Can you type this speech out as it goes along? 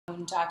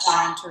own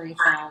documentary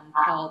film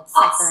called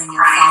Suffering in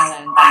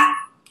Silence.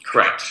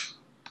 Correct.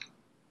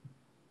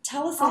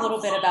 Tell us a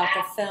little bit about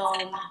the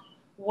film,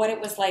 what it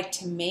was like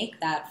to make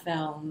that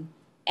film,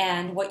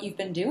 and what you've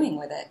been doing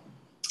with it.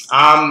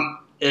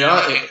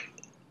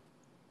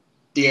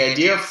 The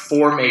idea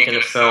for making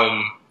a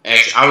film,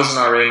 actually, I was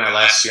already my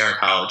last year in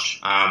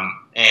college,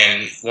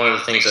 and one of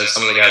the things that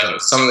some of the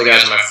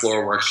guys on my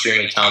floor were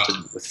extremely talented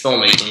with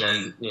filmmaking,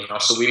 and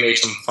so we made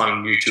some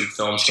fun YouTube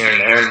films here and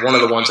there. And one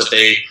of the ones that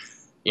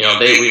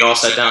we all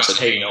sat down and said,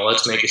 hey,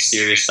 let's make a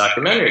serious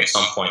documentary at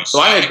some point. So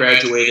I had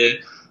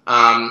graduated.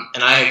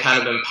 And I had kind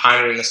of been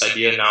pondering this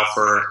idea now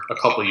for a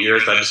couple of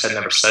years, but I just had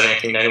never said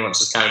anything to anyone.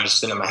 So it's kind of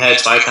just been in my head.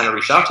 So I kind of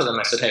reached out to them.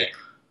 I said, hey,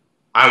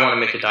 I want to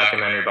make a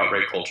documentary about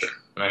rape culture.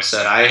 And I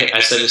said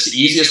it's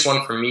the easiest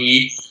one for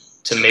me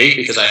to make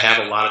because I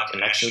have a lot of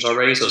connections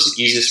already. So it's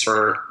the easiest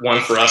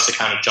one for us to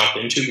kind of jump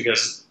into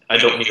because I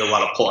don't need a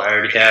lot of pull. I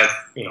already have,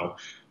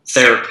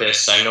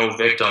 therapists. I know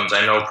victims.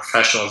 I know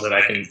professionals that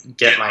I can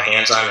get my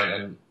hands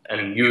on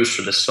and use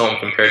for this film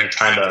compared to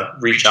trying to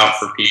reach out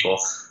for people.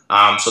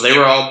 So they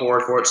were all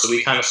aboard for it, so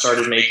we kind of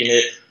started making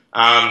it.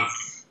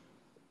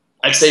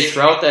 I'd say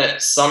throughout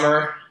that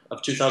summer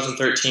of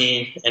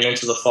 2013 and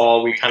into the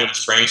fall, we kind of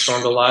just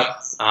brainstormed a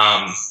lot.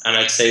 And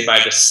I'd say by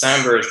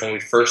December is when we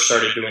first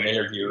started doing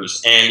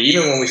interviews. And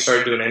even when we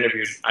started doing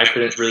interviews, I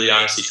couldn't really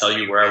honestly tell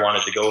you where I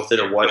wanted to go with it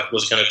or what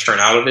was going to turn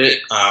out of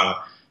it.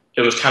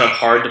 It was kind of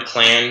hard to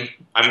plan.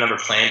 I've never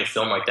planned a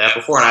film like that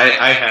before, and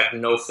I have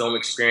no film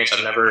experience.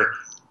 I've never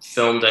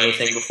filmed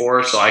anything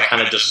before, so I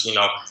kind of just,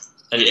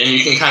 And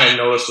you can kind of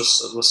notice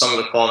with some of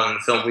the quality in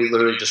the film, we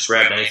literally just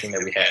grabbed anything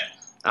that we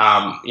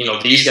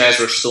had. These guys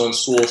were still in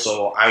school,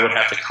 so I would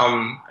have to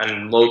come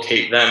and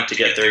locate them to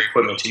get their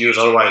equipment to use.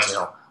 Otherwise,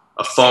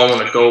 a phone,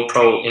 a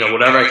GoPro,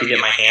 whatever I could get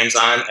my hands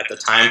on at the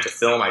time to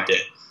film, I did.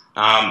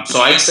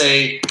 So I'd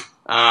say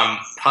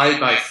probably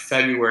by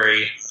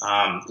February,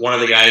 one of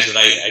the guys that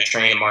I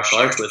train in martial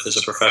arts with is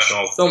a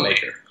professional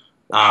filmmaker.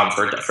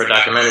 For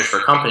documentaries for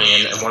a company,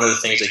 and one of the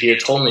things that he had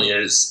told me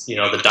is,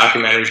 the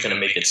documentary is going to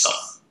make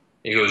itself.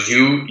 He goes,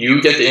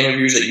 you get the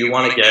interviews that you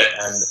want to get,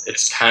 and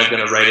it's kind of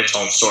going to write its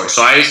own story.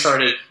 So I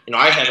started,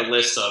 I had a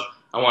list of,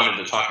 I wanted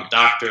to talk to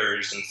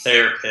doctors and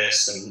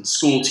therapists and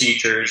school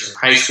teachers and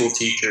high school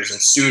teachers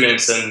and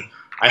students, and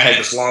I had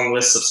this long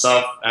list of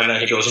stuff, and then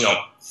he goes,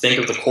 think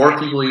of the core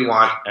people you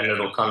want, and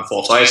it'll come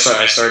full. So I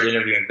started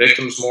interviewing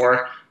victims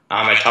more.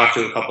 I talked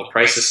to a couple of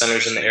crisis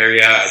centers in the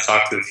area. I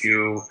talked to a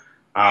few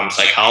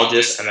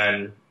psychologists, and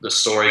then the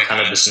story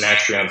kind of just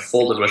naturally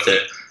unfolded with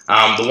it.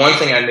 The one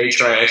thing I made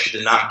sure I actually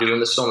did not do in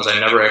this film is I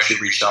never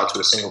actually reached out to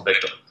a single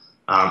victim.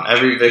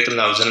 Every victim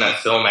that was in that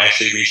film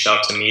actually reached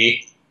out to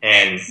me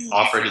and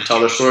offered to tell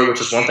their story,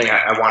 which is one thing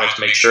I wanted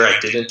to make sure I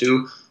didn't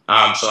do.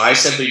 So I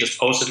simply just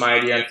posted my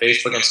idea on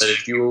Facebook and said,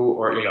 if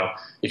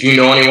you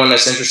know anyone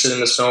that's interested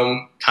in this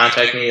film,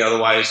 contact me.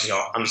 Otherwise,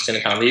 I'm just going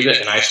to kind of leave it.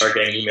 And I started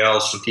getting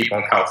emails from people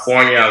in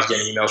California. I was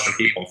getting emails from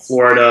people in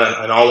Florida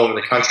and all over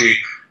the country.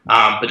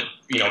 But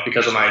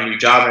because of my new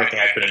job and everything,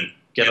 I couldn't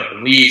get up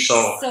and leave.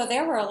 So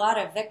there were a lot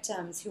of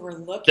victims who were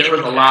looking. There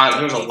was a lot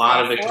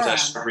of victims that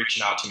started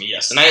reaching out to me.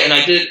 Yes, and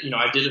I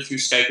did a few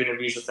Skype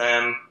interviews with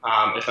them.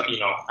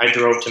 I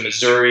drove to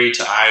Missouri,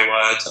 to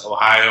Iowa, to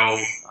Ohio,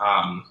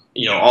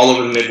 all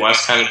over the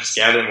Midwest, kind of just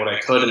gathering what I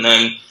could, and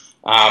then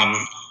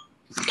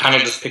kind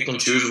of just picked and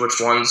choose which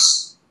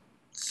ones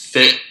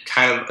fit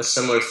kind of a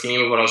similar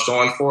theme of what I was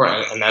going for,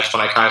 and that's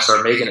when I kind of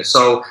started making it.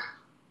 So,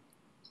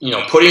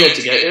 putting it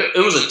together,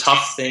 it was a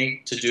tough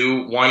thing to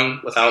do.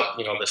 One, without,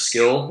 the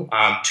skill.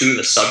 Two,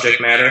 the subject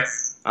matter.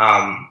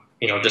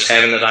 Just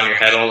having it on your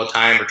head all the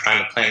time or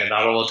trying to plan it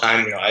out all the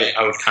time. I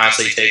would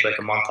constantly take like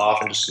a month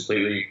off and just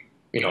completely,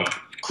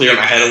 clear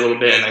my head a little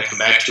bit and then come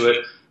back to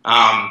it.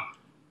 I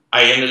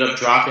ended up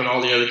dropping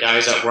all the other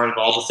guys that were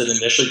involved with it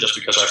initially just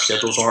because our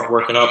schedules weren't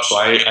working up. So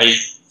I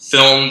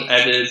filmed,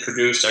 edited,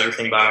 produced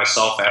everything by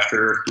myself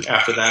after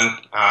them.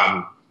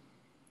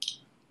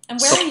 And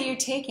where are you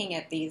taking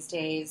it these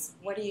days?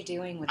 What are you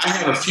doing with it? I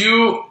have a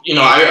few,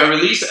 I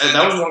released, and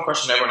that was one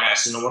question everyone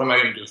asked, what am I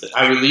going to do with it?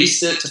 I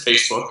released it to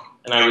Facebook,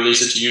 and I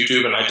released it to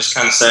YouTube, and I just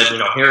kind of said,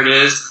 here it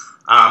is.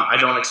 I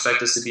don't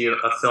expect this to be a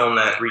film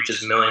that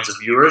reaches millions of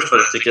viewers,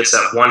 but if it gets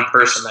that one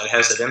person that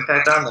has that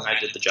impact on, then I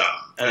did the job.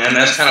 And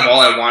that's kind of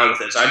all I wanted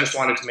with it. I just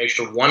wanted to make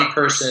sure one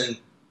person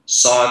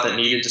saw it that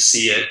needed to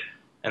see it,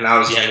 and that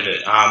was the end of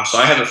it. So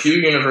I have a few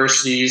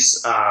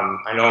universities.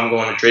 I know I'm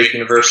going to Drake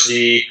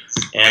University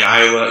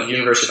and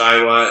University of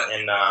Iowa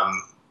in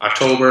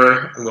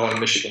October. I'm going to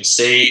Michigan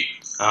State.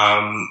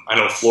 I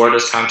know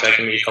Florida's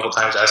contacting me a couple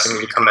times, asking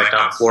me to come back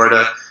down to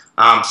Florida.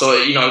 So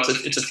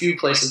it's a few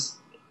places,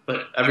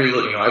 but every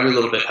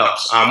little bit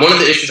helps. One of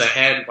the issues I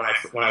had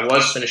when I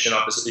was finishing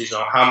up is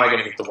how am I going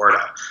to get the word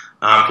out?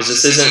 Because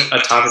this isn't a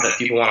topic that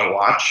people want to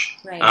watch,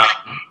 right.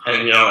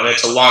 And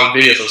it's a long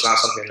video, so it's not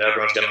something that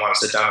everyone's going to want to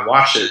sit down and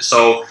watch it.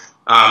 So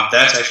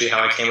that's actually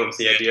how I came up with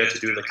the idea to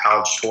do the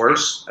college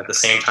tours at the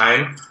same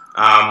time.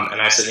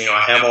 And I said, I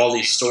have all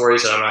these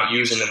stories that I'm not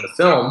using in the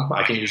film.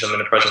 I can use them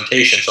in a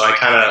presentation. So I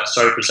kind of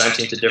started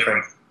presenting to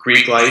different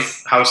Greek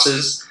life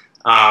houses.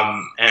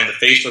 And the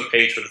Facebook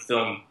page for the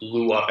film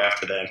blew up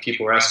after that, and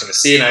people were asking to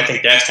see it. And I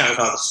think that's kind of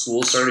how the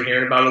school started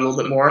hearing about it a little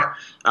bit more.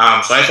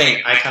 So I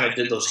think I kind of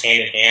did those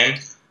hand in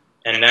hand.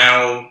 And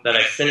now that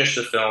I finished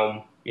the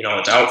film,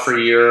 it's out for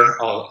a year.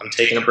 I'm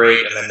taking a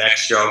break, and then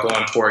next year I'll go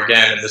on tour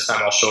again, and this time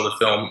I'll show the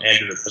film and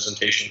do the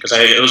presentation because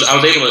I was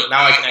able to.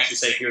 Now I can actually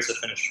say, here's the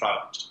finished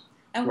product.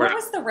 And what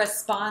was the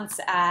response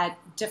at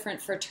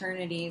different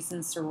fraternities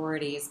and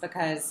sororities?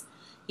 Because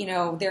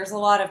there's a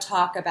lot of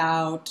talk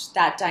about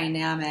that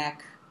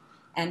dynamic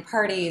and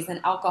parties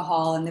and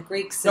alcohol and the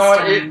Greek system.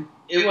 No,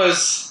 it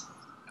was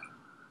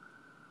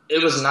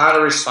not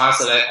a response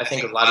that I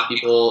think a lot of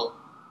people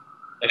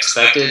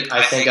expected.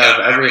 I think out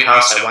of every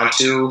house I went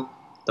to,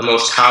 the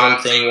most common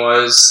thing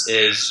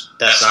is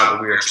that's not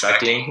what we were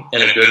expecting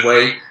in a good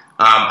way.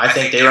 I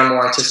think they were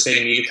more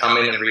anticipating me to come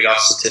in and read off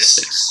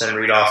statistics and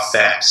read off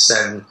facts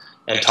and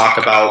talk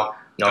about,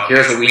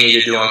 here's what we need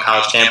to do on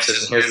college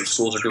campuses and here's what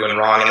schools are doing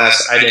wrong. And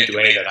I didn't do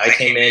any of that. I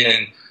came in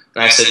and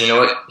I said, you know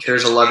what,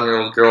 here's an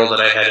 11-year-old girl that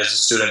I had as a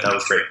student that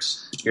was raped.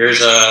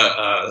 Here's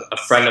a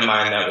friend of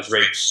mine that was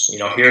raped.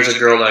 Here's a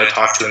girl that I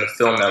talked to in the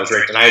film that was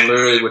raped. And I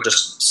literally would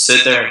just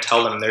sit there and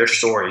tell them their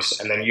stories.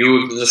 And then you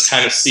would just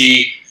kind of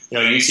see,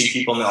 you see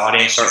people in the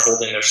audience start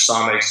holding their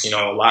stomachs.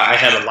 I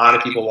had a lot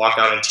of people walk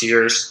out in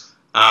tears,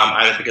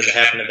 either because it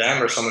happened to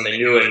them or someone they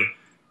knew.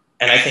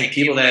 And I think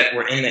people that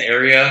were in the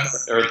area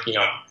or,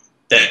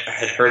 that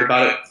had heard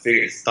about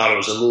it thought it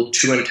was a little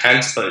too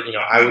intense. But,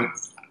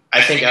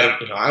 I think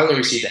I only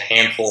received a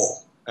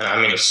handful, and I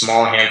mean a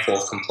small handful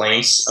of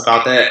complaints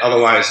about that.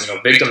 Otherwise,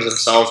 victims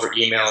themselves were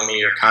emailing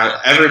me or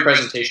every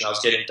presentation I was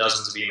getting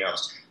dozens of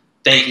emails.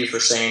 Thank you for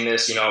saying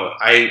this.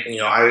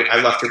 I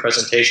left your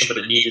presentation,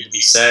 but it needed to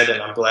be said,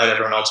 and I'm glad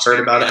everyone else heard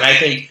about it. And I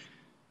think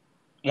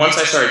once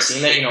I started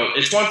seeing that,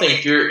 it's one thing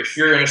if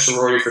you're in a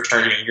sorority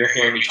fraternity and you're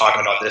hearing me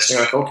talking about this, and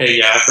you're like, okay,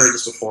 yeah, I've heard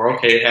this before.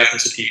 Okay, it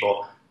happens to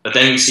people. But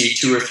then you see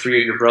 2 or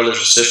 3 of your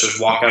brothers or sisters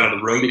walk out of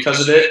the room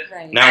because of it.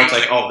 Right. Now it's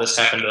like, oh, this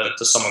happened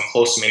to someone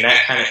close to me, and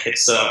that kind of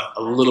hits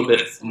a little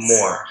bit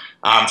more.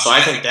 So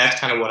I think that's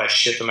kind of what I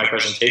shifted my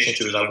presentation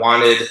to, is I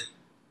wanted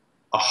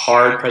a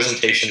hard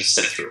presentation to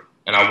sit through.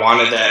 And I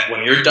wanted that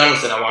when you're done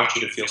with it, I want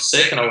you to feel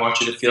sick, and I want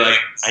you to feel like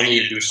I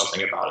need to do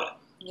something about it.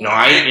 Yeah.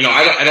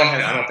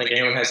 I don't think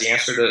anyone has the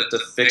answer to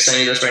fix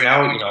any of this right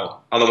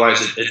now.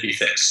 Otherwise it'd be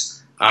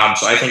fixed.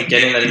 So I think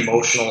getting that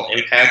emotional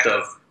impact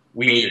of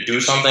we need to do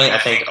something. I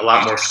think a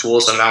lot more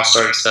schools have now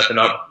started stepping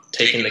up,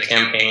 taking the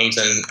campaigns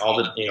and all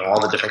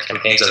the different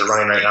campaigns that are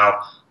running right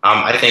now.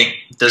 I think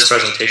this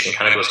presentation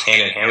kind of goes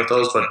hand in hand with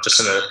those, but just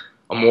in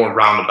a more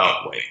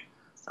roundabout way.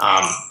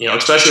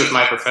 Especially with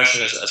my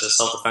profession as a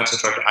self-defense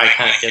instructor, I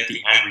kind of get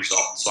the end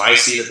result. So I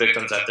see the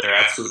victims at their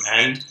absolute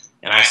end,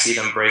 and I see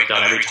them break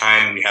down every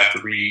time we have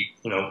to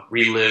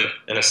relive,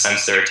 in a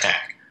sense, their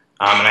attack.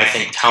 And I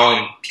think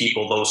telling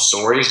people those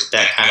stories,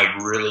 that kind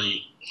of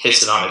really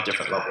hits it on a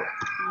different level.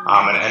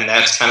 And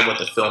that's kind of what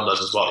the film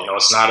does as well.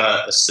 It's not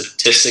a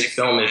statistic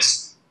film.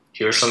 It's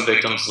here's some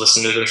victims,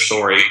 listen to their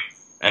story,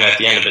 and at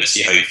the end of it,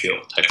 see how you feel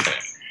type thing.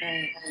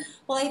 Right.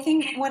 Well, I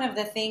think one of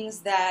the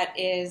things that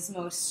is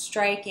most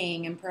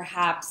striking and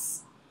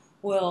perhaps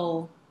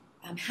will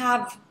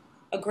have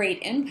a great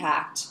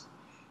impact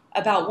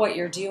about what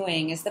you're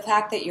doing is the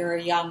fact that you're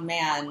a young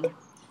man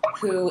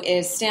who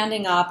is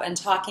standing up and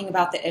talking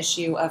about the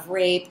issue of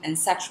rape and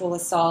sexual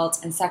assault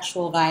and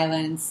sexual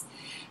violence,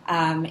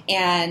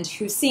 and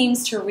who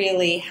seems to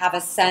really have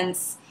a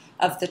sense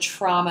of the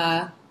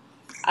trauma,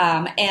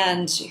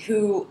 and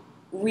who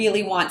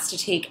really wants to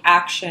take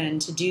action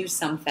to do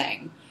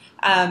something.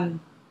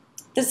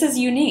 This is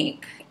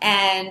unique,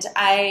 and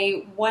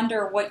I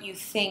wonder what you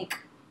think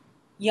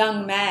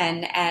young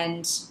men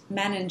and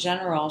men in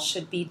general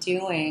should be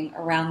doing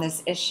around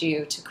this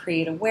issue to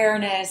create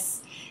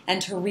awareness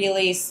and to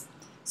really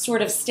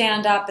sort of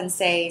stand up and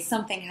say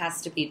something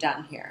has to be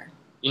done here.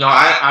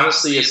 I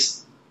honestly,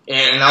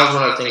 and that was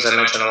one of the things I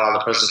mentioned in a lot of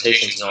the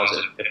presentations,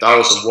 if that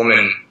was a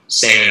woman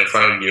standing in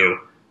front of you,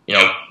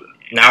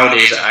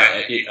 nowadays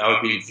I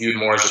would be viewed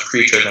more as a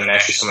creature than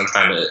actually someone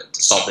trying to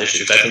solve the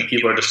issue. Because I think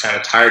people are just kind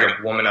of tired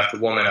of woman after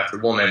woman after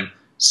woman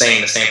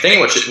saying the same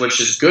thing, which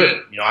is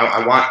good.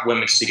 I want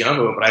women speaking up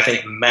about it, but I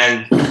think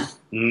men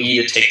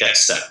need to take that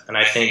step. And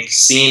I think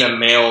seeing a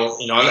male,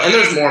 and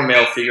there's more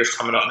male figures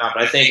coming up now,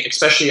 but I think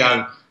especially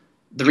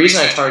the reason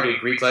I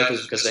targeted Greek life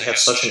is because they have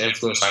such an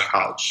influence on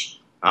college.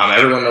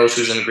 Everyone knows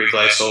who's in the Greek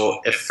life,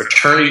 so if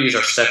fraternities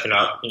are stepping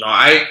up,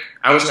 I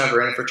was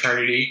never in a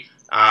fraternity.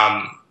 Do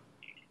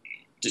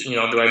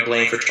I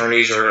blame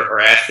fraternities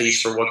or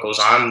athletes for what goes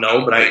on?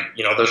 No, but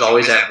there's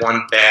always that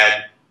one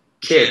bad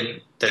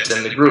kid that's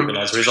in the group, and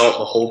as a result,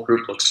 the whole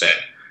group looks bad.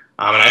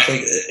 And I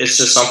think it's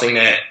just something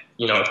that,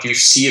 if you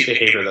see a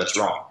behavior that's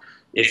wrong,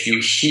 if you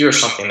hear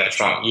something that's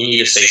wrong, you need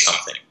to say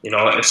something.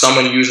 If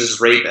someone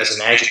uses rape as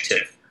an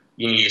adjective,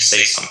 you need to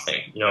say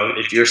something.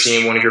 If you're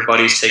seeing one of your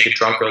buddies take a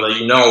drunk girl that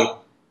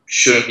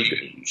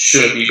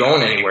shouldn't be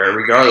going anywhere,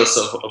 regardless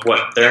of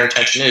what their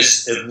intention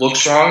is, it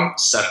looks wrong,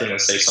 step in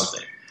and say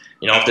something.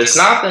 If it's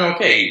not, then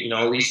okay,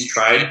 at least you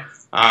tried.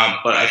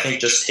 But I think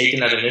just taking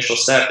that initial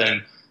step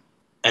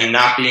and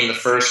not being the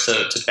first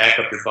to back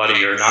up your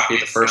buddy, or not be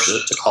the first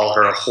to call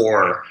her a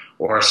whore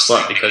or a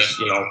slut because,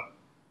 you know,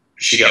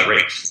 she got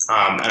raped.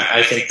 And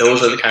I think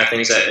those are the kind of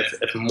things that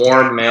if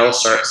more males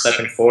start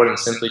stepping forward and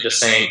simply just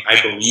saying,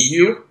 I believe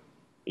you,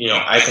 you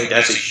know, I think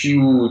that's a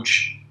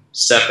huge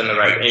step in the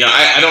right way. You know,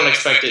 I don't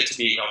expect it to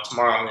be, you know,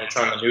 tomorrow I'm going to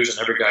turn on the news and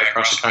every guy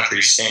across the country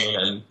is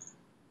standing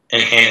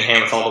and hand in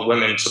hand with all the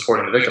women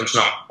supporting the victims.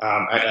 No,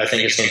 I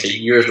think it's going to take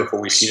years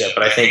before we see that.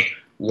 But I think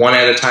one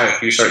at a time,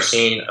 if you start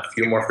seeing a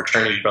few more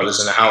fraternity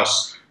brothers in the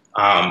house,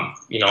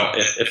 you know,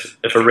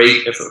 if a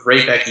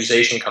rape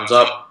accusation comes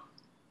up,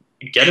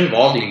 get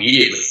involved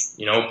immediately.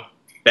 You know,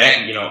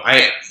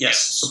 yes,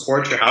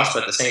 support your house,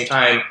 but at the same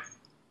time,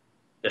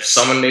 if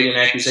someone made an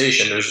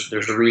accusation,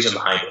 there's a reason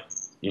behind it.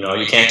 You know,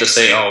 you can't just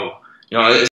say, oh, you know,